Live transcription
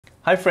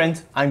Hi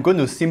friends, I'm going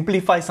to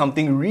simplify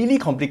something really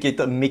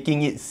complicated,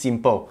 making it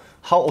simple.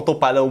 How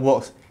autopilot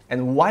works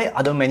and why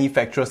other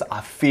manufacturers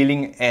are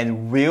failing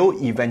and will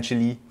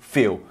eventually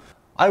fail.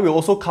 I will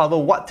also cover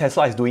what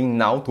Tesla is doing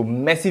now to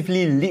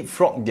massively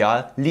leapfrog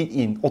their lead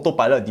in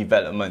autopilot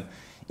development.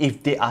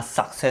 If they are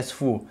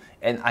successful,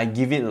 and I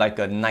give it like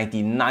a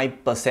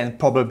 99%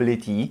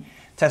 probability,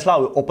 Tesla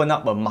will open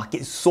up a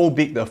market so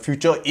big the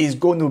future is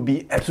going to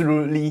be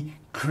absolutely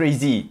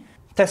crazy.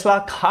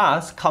 Tesla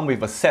cars come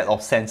with a set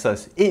of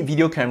sensors, 8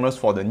 video cameras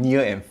for the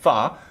near and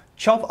far,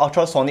 12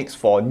 ultrasonics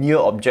for near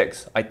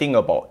objects, I think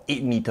about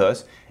 8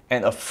 meters,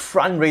 and a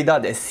front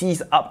radar that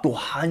sees up to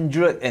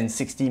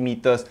 160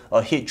 meters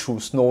ahead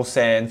through snow,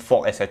 sand,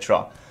 fog,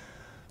 etc.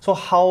 So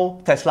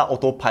how Tesla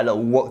Autopilot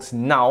works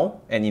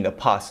now and in the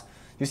past.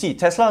 You see,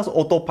 Tesla's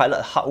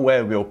Autopilot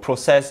hardware will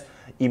process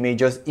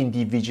images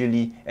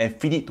individually and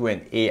feed it to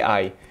an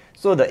AI.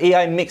 So the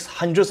AI makes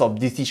hundreds of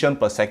decisions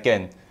per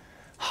second.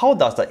 How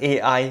does the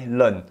AI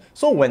learn?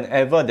 So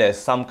whenever there's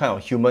some kind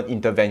of human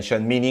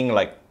intervention, meaning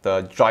like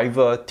the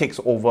driver takes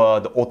over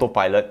the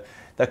autopilot,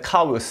 the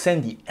car will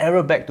send the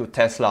error back to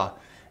Tesla.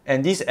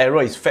 And this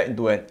error is fed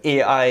to an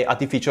AI,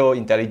 artificial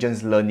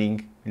intelligence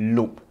learning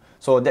loop.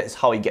 So that's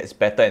how it gets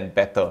better and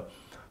better.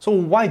 So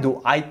why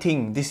do I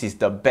think this is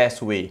the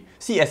best way?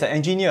 See, as an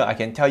engineer, I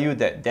can tell you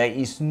that there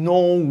is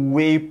no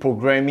way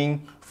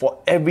programming for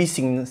every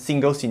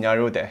single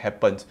scenario that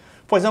happens.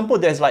 For example,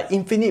 there's like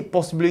infinite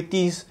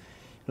possibilities,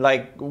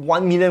 like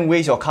 1 million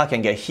ways your car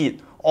can get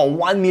hit, or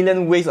 1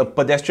 million ways a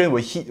pedestrian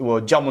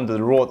will jump onto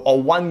the road,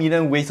 or 1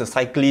 million ways a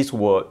cyclist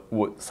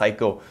would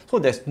cycle. So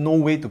there's no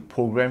way to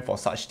program for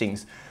such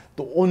things.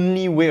 The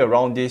only way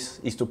around this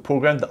is to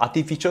program the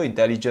artificial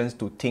intelligence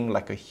to think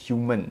like a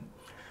human.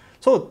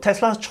 So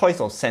Tesla's choice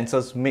of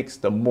sensors makes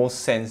the most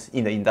sense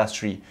in the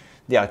industry.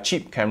 There are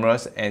cheap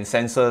cameras and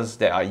sensors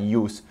that are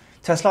used.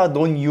 Tesla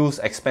don't use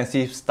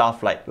expensive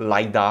stuff like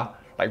LIDAR,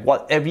 like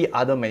what every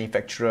other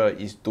manufacturer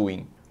is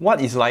doing. What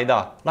is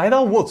LIDAR?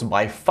 LIDAR works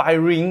by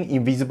firing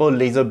invisible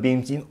laser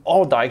beams in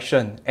all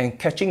directions and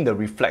catching the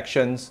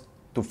reflections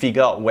to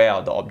figure out where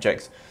are the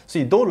objects.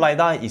 See, though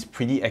LIDAR is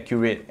pretty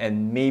accurate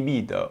and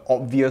maybe the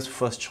obvious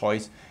first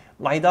choice,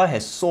 LIDAR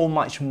has so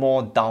much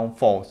more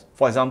downfalls.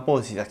 For example,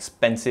 it's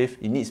expensive,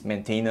 it needs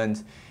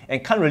maintenance,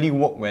 and can't really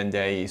work when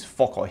there is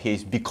fog or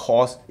haze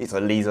because it's a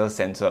laser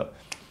sensor.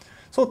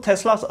 So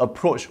Tesla's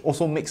approach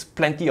also makes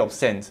plenty of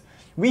sense.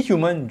 We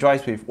humans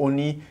drive with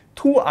only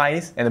 2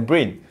 eyes and a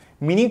brain,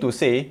 meaning to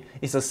say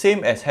it's the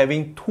same as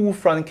having 2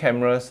 front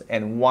cameras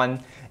and 1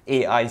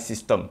 AI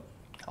system.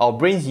 Our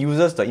brains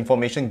uses the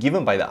information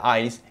given by the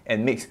eyes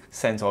and makes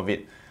sense of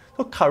it.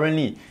 So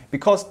currently,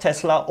 because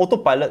Tesla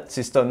Autopilot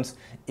systems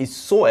is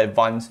so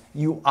advanced,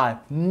 you are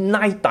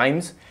 9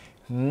 times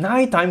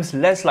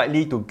less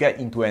likely to get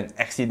into an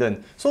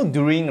accident. So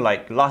during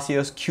like last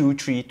year's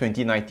Q3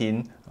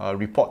 2019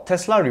 report,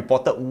 Tesla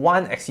reported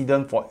 1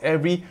 accident for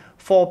every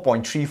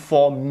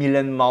 4.34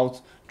 million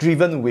miles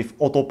driven with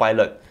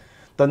autopilot.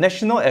 The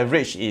national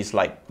average is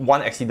like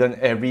 1 accident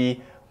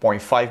every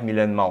 0.5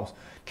 million miles.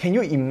 Can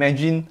you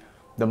imagine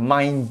the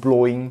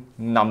mind-blowing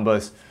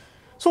numbers?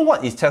 So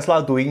what is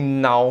Tesla doing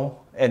now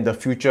and the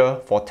future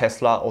for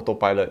Tesla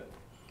Autopilot?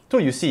 So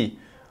you see,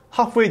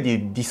 halfway they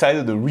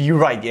decided to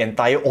rewrite the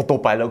entire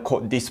autopilot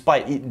code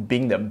despite it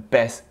being the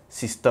best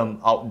system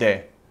out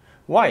there.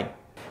 Why?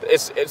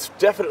 It's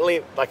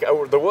definitely like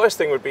the worst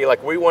thing would be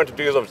like we want to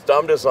do some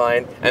dumb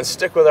design and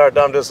stick with our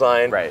dumb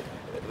design. Right.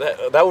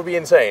 That would be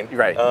insane.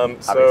 Right.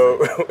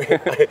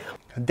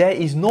 There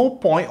is no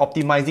point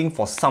optimizing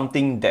for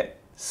something that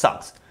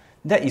sucks.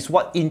 That is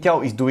what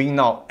Intel is doing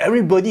now.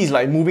 Everybody is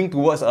like moving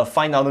towards a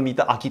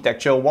 5nm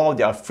architecture while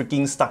they are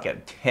freaking stuck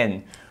at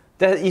 10.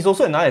 There is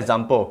also another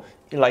example.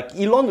 Like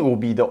Elon will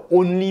be the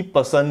only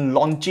person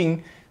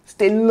launching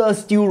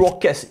stainless steel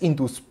rockets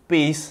into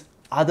space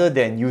other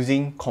than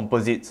using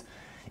composites.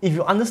 If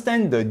you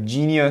understand the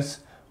genius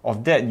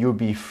of that, you'll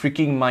be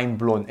freaking mind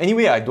blown.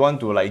 Anyway, I don't want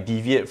to like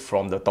deviate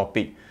from the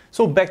topic.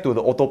 So back to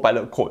the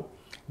autopilot code.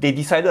 They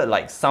decided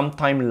like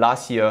sometime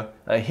last year,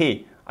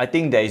 hey, I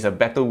think there is a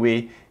better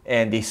way,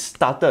 and they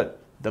started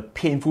the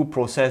painful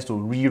process to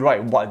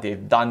rewrite what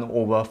they've done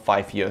over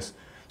 5 years.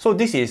 So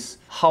this is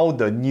how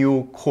the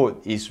new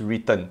code is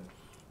written.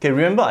 Okay,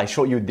 remember I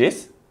showed you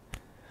this?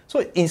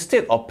 So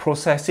instead of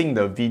processing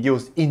the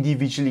videos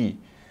individually,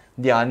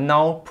 they are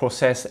now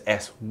processed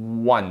as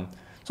one.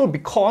 So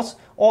because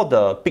all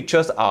the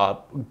pictures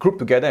are grouped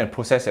together and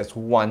processed as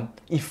one,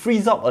 it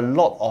frees up a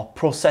lot of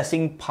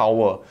processing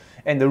power.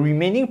 And the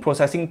remaining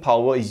processing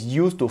power is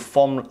used to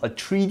form a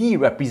 3D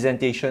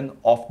representation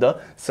of the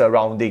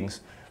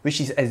surroundings, which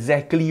is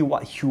exactly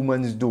what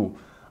humans do.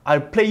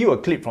 I'll play you a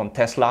clip from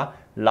Tesla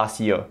last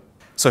year.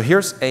 So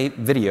here's a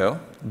video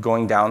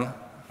going down,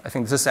 I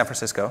think this is San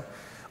Francisco,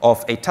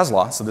 of a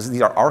Tesla. So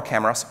these are our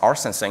cameras, our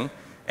sensing,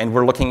 and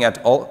we're looking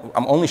at all,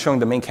 I'm only showing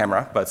the main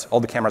camera, but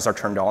all the cameras are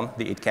turned on,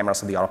 the 8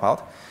 cameras of the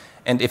Autopilot.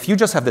 And if you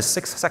just have this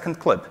 6-second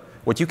clip,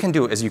 what you can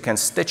do is you can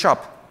stitch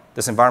up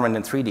this environment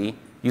in 3D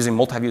using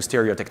multi-view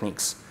stereo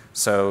techniques.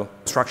 So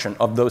instruction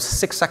of those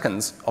 6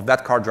 seconds of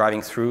that car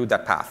driving through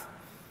that path.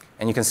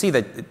 And you can see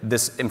that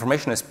this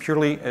information is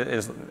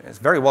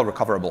very well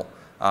recoverable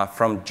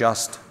from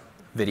just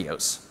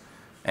videos.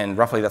 And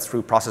roughly that's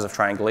through process of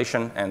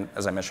triangulation and,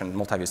 as I mentioned,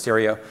 multi-view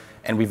stereo.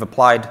 And we've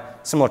applied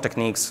similar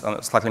techniques,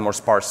 slightly more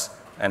sparse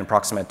and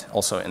approximate,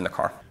 also in the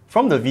car.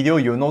 From the video,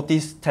 you'll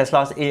notice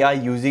Tesla's AI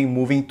using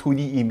moving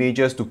 2D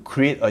images to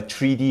create a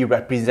 3D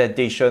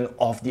representation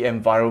of the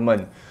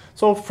environment.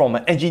 So from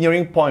an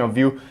engineering point of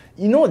view,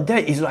 you know,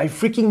 that is like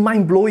freaking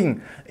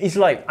mind-blowing. It's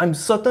like, I'm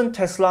certain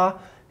Tesla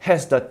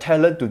has the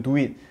talent to do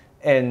it,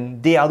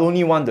 and they are the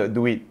only one that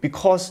do it,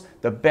 because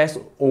the best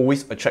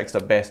always attracts the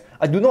best.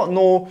 I do not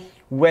know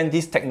when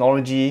this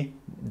technology,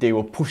 they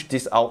will push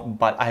this out,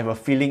 but I have a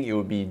feeling it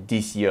will be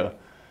this year.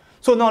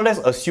 So now let's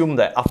assume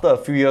that after a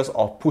few years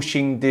of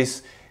pushing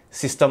this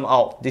system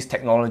out, this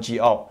technology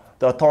out,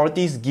 the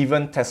authorities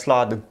given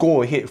Tesla the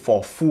go-ahead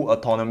for full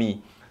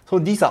autonomy. So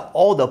these are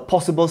all the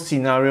possible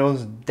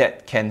scenarios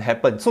that can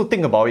happen. So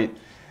think about it.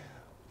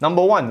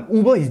 Number one,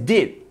 Uber is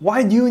dead.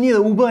 Why do you need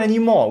an Uber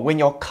anymore? When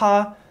your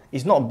car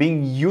is not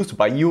being used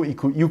by you,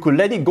 you could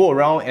let it go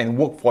around and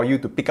work for you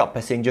to pick up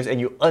passengers and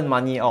you earn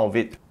money out of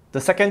it. The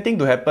second thing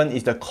to happen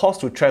is the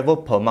cost to travel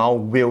per mile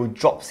will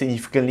drop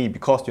significantly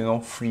because, you know,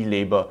 free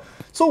labor.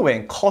 So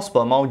when cost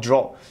per mile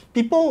drop,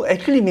 people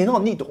actually may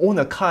not need to own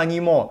a car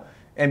anymore.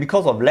 And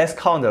because of less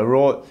car on the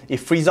road, it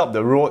frees up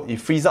the road,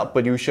 it frees up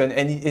pollution,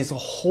 and it is a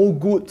whole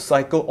good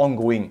cycle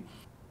ongoing.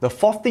 The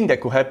fourth thing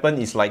that could happen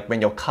is like when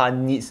your car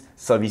needs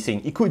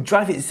servicing. It could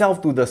drive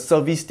itself to the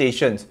service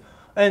stations.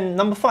 And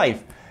number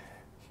 5,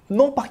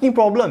 no parking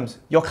problems.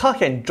 Your car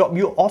can drop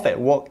you off at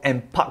work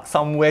and park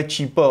somewhere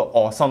cheaper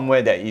or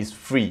somewhere that is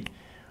free.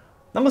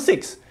 Number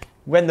 6,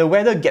 when the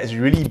weather gets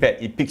really bad,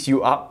 it picks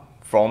you up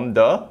from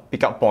the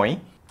pickup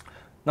point.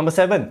 Number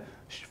 7,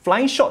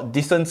 flying short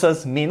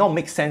distances may not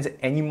make sense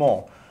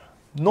anymore.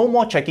 No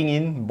more checking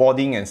in,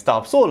 boarding and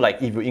stuff. So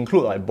like if you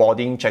include like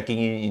boarding, checking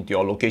in into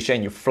your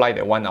location, you fly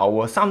that 1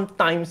 hour,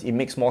 sometimes it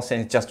makes more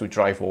sense just to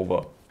drive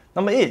over.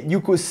 Number 8,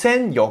 you could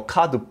send your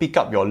car to pick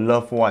up your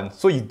loved ones,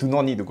 so you do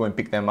not need to go and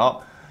pick them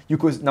up.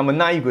 Number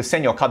 9, you could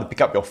send your car to pick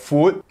up your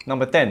food.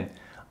 Number 10,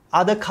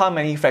 other car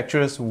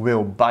manufacturers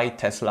will buy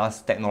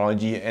Tesla's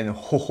technology and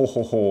ho ho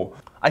ho ho.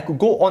 I could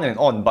go on and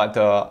on, but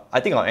I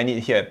think I'll end it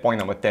here at point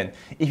number 10.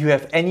 If you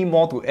have any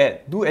more to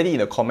add, do add it in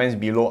the comments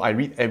below. I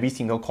read every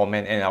single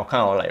comment and I'll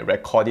kind of like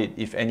record it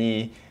if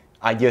any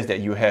ideas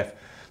that you have.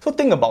 So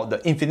think about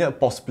the infinite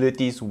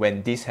possibilities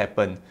when this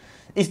happens.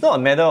 It's not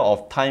a matter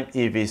of time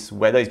if it's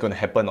whether it's going to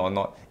happen or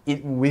not.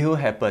 It will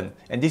happen,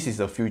 and this is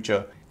the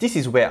future. This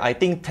is where I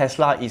think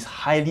Tesla is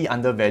highly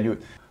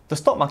undervalued. The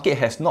stock market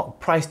has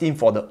not priced in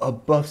for the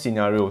above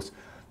scenarios.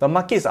 The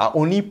markets are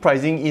only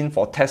pricing in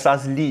for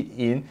Tesla's lead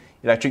in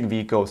electric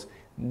vehicles.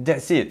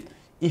 That's it.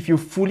 If you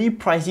fully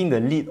price in the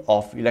lead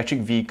of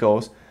electric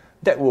vehicles,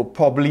 that will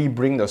probably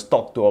bring the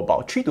stock to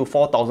about $3,000 to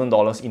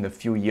 $4,000 in a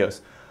few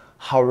years.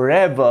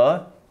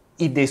 However,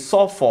 if they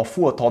solve for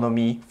full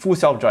autonomy, full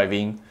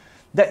self-driving,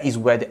 that is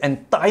where the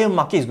entire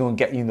market is going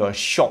to get into a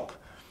shock.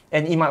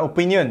 And in my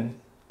opinion,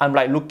 I'm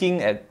like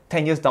looking at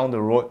 10 years down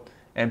the road,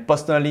 and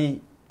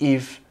personally,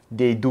 if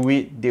they do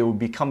it, they will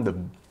become the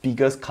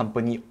biggest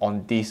company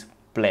on this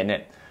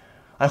planet.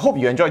 I hope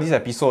you enjoyed this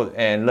episode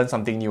and learned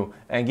something new.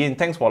 And again,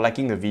 thanks for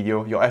liking the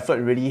video. Your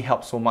effort really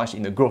helps so much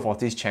in the growth of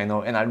this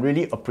channel, and I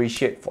really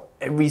appreciate for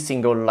every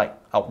single like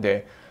out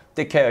there.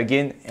 Take care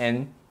again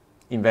and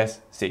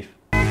invest safe.